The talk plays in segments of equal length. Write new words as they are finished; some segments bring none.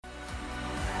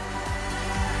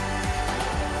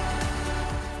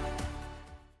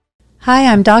Hi,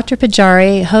 I'm Dr.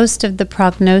 Pajari, host of The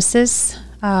Prognosis,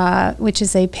 which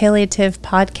is a palliative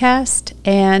podcast.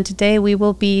 And today we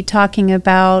will be talking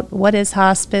about what is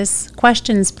hospice,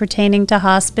 questions pertaining to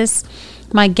hospice.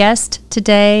 My guest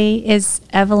today is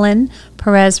Evelyn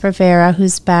Perrez Rivera,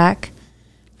 who's back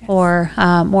for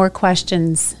more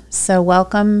questions. So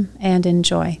welcome and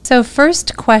enjoy. So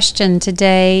first question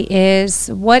today is,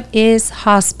 what is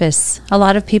hospice? A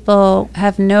lot of people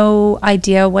have no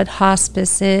idea what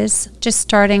hospice is. Just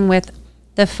starting with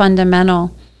the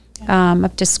fundamental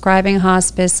of describing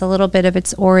hospice, a little bit of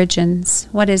its origins.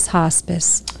 What is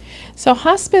hospice? So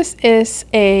hospice is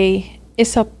a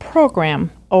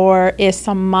program or is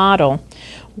a model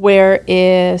where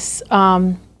is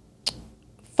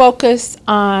focused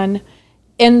on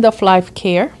end-of-life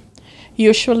care.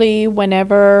 Usually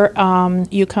whenever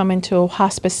you come into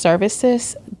hospice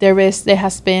services, there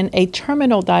has been a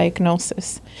terminal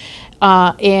diagnosis.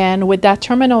 And with that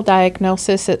terminal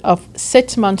diagnosis of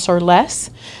 6 months or less,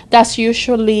 that's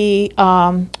usually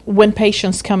when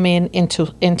patients come into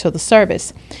the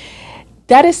service.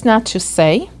 That is not to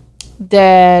say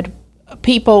that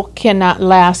people cannot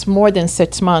last more than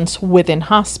 6 months within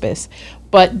hospice,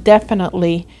 but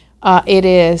definitely it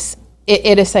is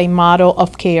a model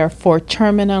of care for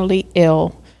terminally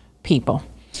ill people.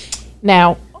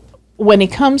 Now, when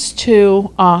it comes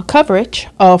to coverage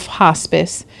of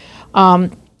hospice,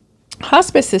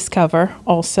 hospice is covered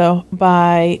also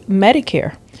by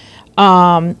Medicare,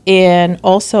 and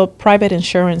also private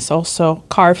insurance also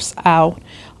carves out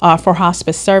for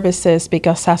hospice services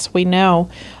because, as we know,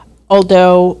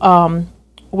 although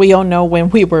we all know when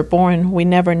we were born, we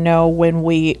never know when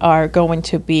we are going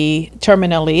to be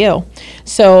terminally ill.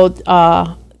 So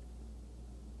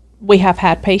we have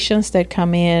had patients that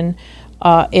come in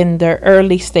the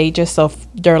early stages of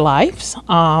their lives,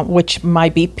 which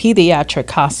might be pediatric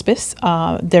hospice.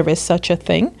 There is such a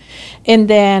thing. And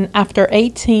then after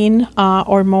 18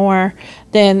 or more,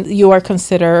 then you are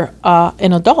considered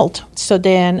an adult. So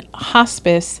then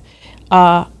hospice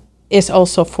is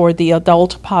also for the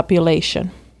adult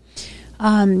population.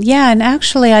 And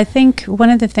actually I think one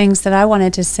of the things that I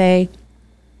wanted to say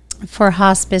for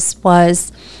hospice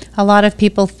was a lot of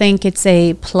people think it's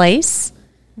a place,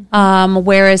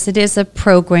 whereas it is a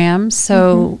program.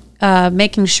 So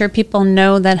making sure people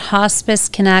know that hospice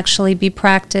can actually be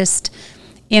practiced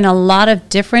in a lot of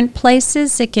different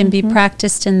places. It can be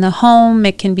practiced in the home.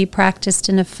 It can be practiced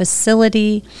in a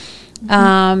facility.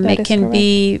 It can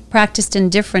be practiced in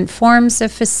different forms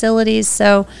of facilities.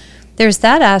 So there's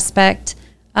that aspect.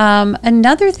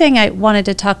 Another thing I wanted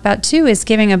to talk about, too, is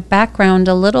giving a background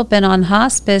a little bit on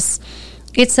hospice.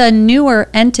 It's a newer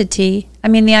entity. I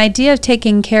mean, the idea of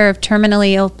taking care of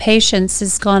terminally ill patients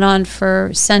has gone on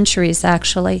for centuries,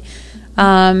 actually.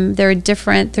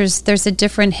 There's a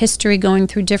different history going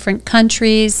through different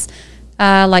countries,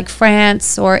 like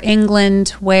France or England,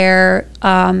 where,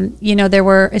 there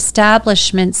were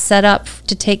establishments set up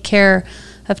to take care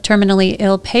of terminally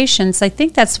ill patients. I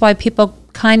think that's why people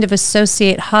kind of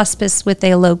associate hospice with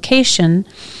a location.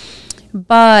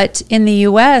 But in the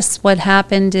U.S., what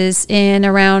happened is in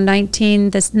around the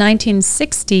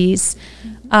 1960s,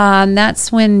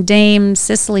 that's when Dame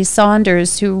Cicely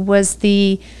Saunders, who was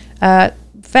the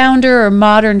founder of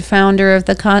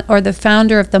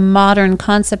the modern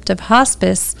concept of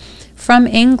hospice from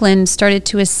England, started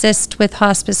to assist with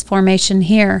hospice formation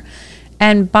here.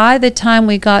 And by the time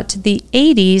we got to the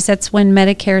 80s, that's when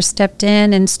Medicare stepped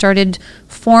in and started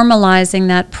formalizing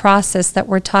that process that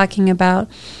we're talking about.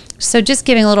 So just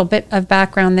giving a little bit of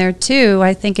background there, too,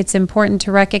 I think it's important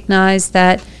to recognize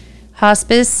that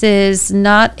hospice is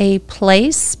not a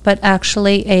place, but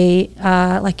actually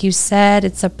like you said,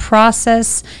 it's a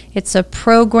process, it's a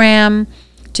program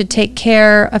to take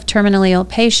care of terminally ill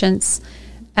patients.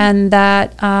 And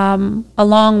that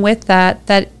along with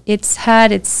that it's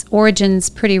had its origins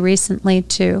pretty recently,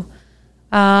 too.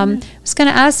 I was going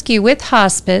to ask you, with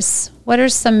hospice, what are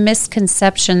some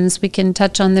misconceptions? We can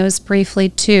touch on those briefly,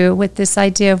 too, with this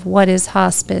idea of what is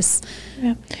hospice.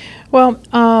 Yeah. Well,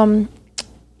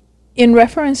 in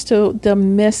reference to the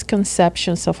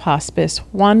misconceptions of hospice,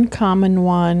 one common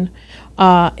one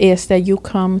is that you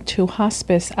come to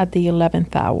hospice at the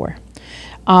 11th hour.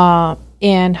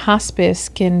 And hospice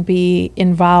can be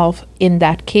involved in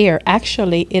that care.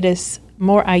 Actually, it is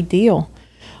more ideal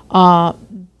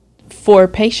for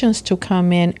patients to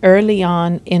come in early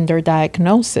on in their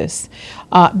diagnosis,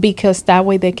 because that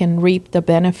way they can reap the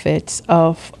benefits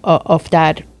of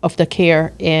the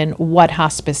care and what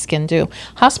hospice can do.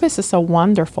 Hospice is a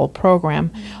wonderful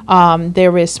program.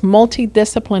 There is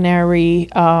multidisciplinary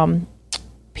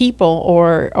people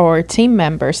or team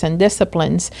members and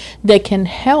disciplines that can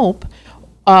help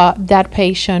that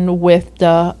patient with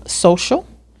the social,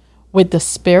 with the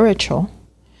spiritual,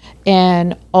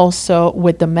 and also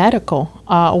with the medical.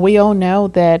 We all know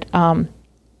that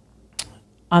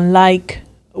unlike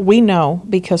we know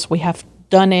because we have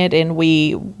done it and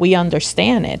we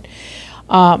understand it,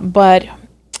 but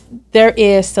there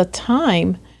is a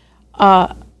time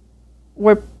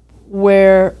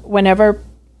where whenever,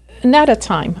 not a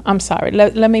time, I'm sorry,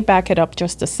 let me back it up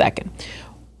just a second.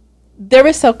 There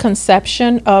is a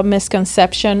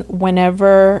misconception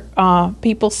whenever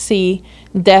people see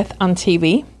death on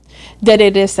TV, that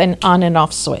it is an on and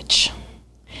off switch.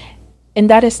 And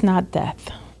that is not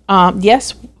death.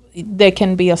 Yes, there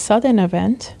can be a sudden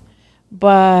event,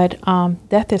 but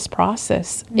death is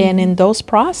process. Mm-hmm. And in those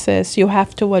process, you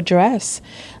have to address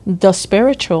the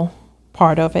spiritual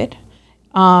part of it.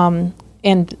 And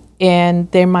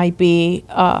there might be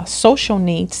social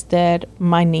needs that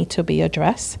might need to be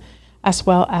addressed, as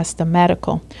well as the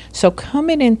medical. So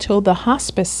coming into the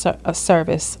hospice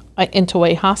service, into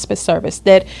a hospice service,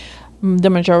 that the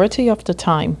majority of the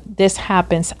time, this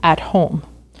happens at home.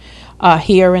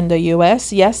 Here in the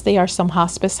U.S., yes, there are some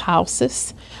hospice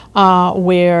houses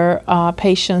where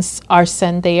patients are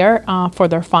sent there for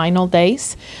their final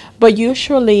days. But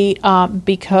usually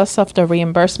because of the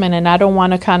reimbursement, and I don't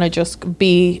want to kind of just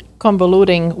be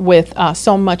convoluting with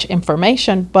so much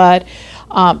information, but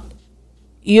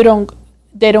they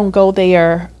don't go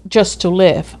there just to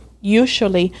live.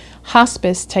 Usually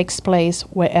hospice takes place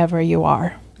wherever you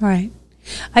are. Right.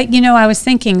 I was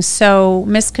thinking, so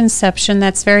misconception,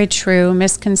 that's very true.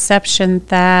 Misconception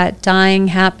that dying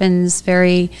happens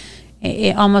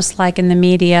almost like in the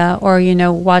media, or,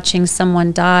 watching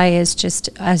someone die is just,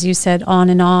 as you said, on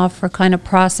and off, or kind of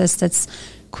process that's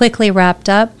quickly wrapped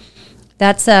up.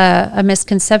 That's a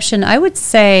misconception. I would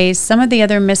say some of the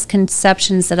other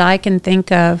misconceptions that I can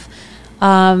think of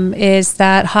is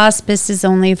that hospice is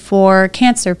only for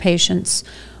cancer patients,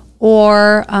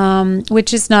 or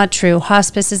which is not true.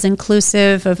 Hospice is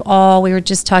inclusive of all. We were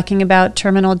just talking about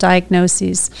terminal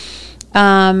diagnoses.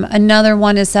 Another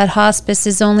one is that hospice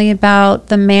is only about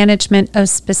the management of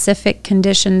specific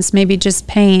conditions, maybe just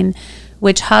pain,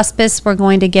 which hospice we're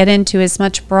going to get into is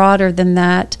much broader than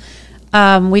that.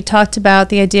 We talked about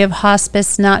the idea of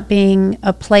hospice not being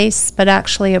a place, but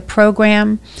actually a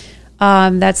program.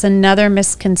 That's another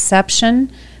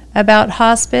misconception about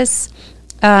hospice.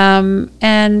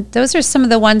 And those are some of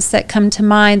the ones that come to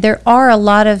mind. There are a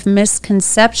lot of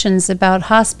misconceptions about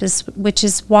hospice, which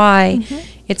is why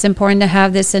it's important to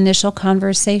have this initial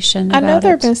conversation about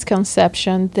Another it.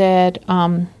 misconception that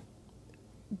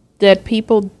that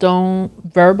people don't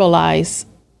verbalize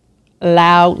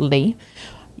loudly,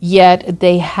 yet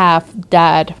they have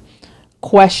that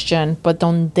question but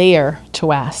don't dare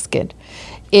to ask it,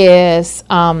 is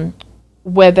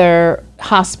whether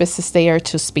hospice is there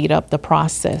to speed up the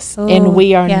process. And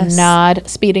we are not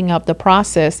speeding up the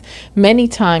process. Many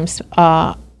times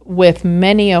with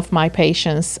many of my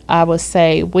patients, I would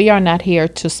say we are not here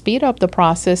to speed up the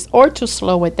process or to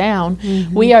slow it down.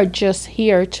 We are just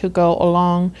here to go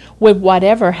along with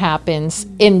whatever happens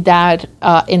in that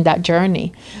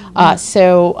journey.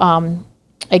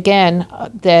 Again,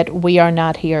 that we are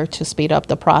not here to speed up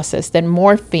the process. Then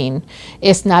morphine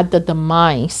is not the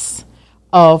demise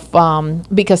of,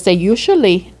 because they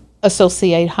usually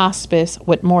associate hospice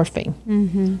with morphine.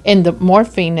 And the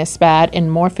morphine is bad, and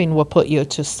morphine will put you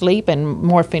to sleep, and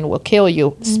morphine will kill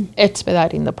you,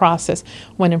 expediting the process,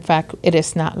 when in fact it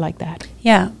is not like that.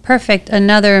 Yeah, perfect.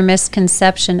 Another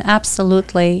misconception,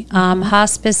 absolutely.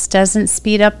 Hospice doesn't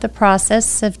speed up the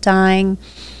process of dying.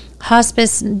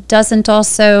 Hospice doesn't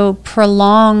also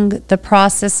prolong the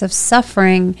process of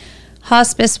suffering.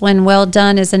 Hospice, when well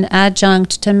done, is an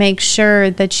adjunct to make sure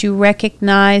that you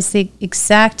recognize the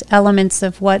exact elements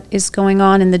of what is going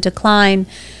on in the decline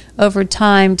over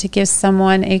time to give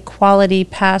someone a quality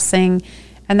passing,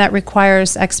 and that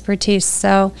requires expertise.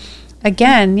 So,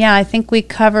 again, I think we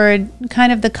covered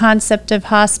kind of the concept of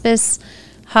hospice.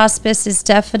 Hospice is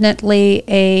definitely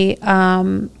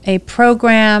a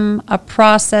program, a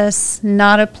process,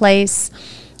 not a place.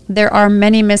 There are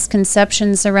many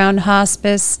misconceptions around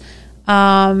hospice.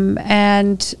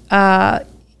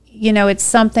 It's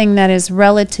something that is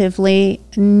relatively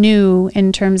new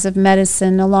in terms of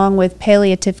medicine, along with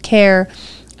palliative care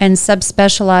and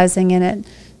subspecializing in it.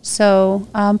 So,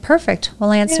 perfect.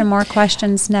 We'll answer more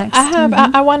questions next.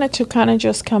 I wanted to kind of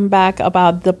just come back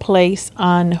about the place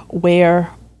on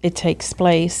where it takes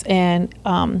place. And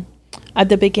at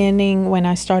the beginning, when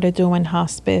I started doing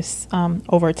hospice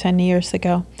over 10 years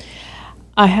ago,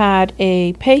 I had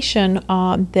a patient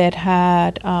that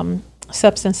had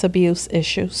substance abuse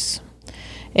issues,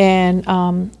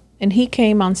 and he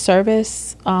came on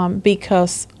service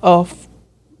because of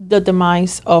the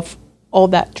demise of all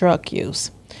that drug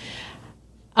use.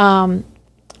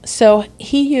 So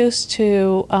he used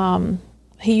to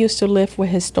live with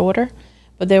his daughter,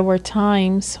 but there were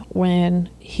times when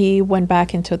he went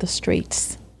back into the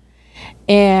streets,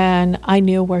 and I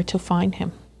knew where to find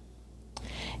him.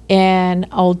 And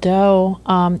although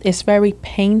it's very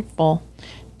painful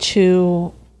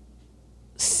to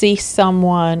see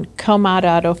someone come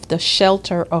out of the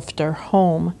shelter of their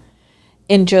home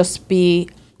and just be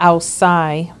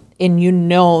outside, and you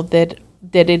know that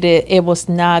it was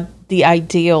not the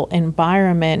ideal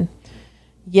environment,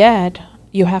 yet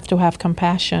you have to have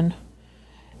compassion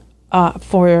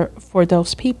for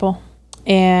those people.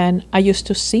 And I used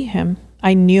to see him.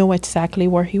 I knew exactly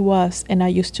where he was, and I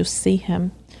used to see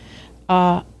him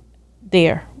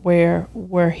there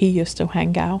where he used to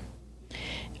hang out.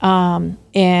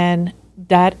 And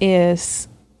that is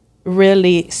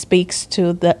really speaks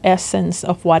to the essence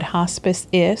of what hospice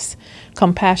is,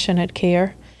 compassionate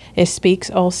care. It speaks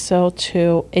also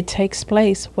to it takes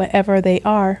place wherever they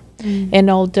are. And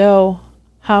although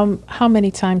how many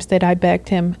times did I begged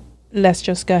him, let's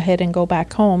just go ahead and go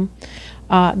back home,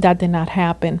 that did not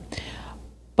happen.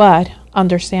 But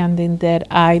understanding that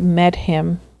I met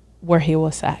him where he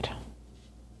was at.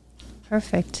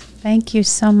 Perfect. Thank you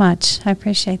so much. I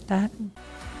appreciate that.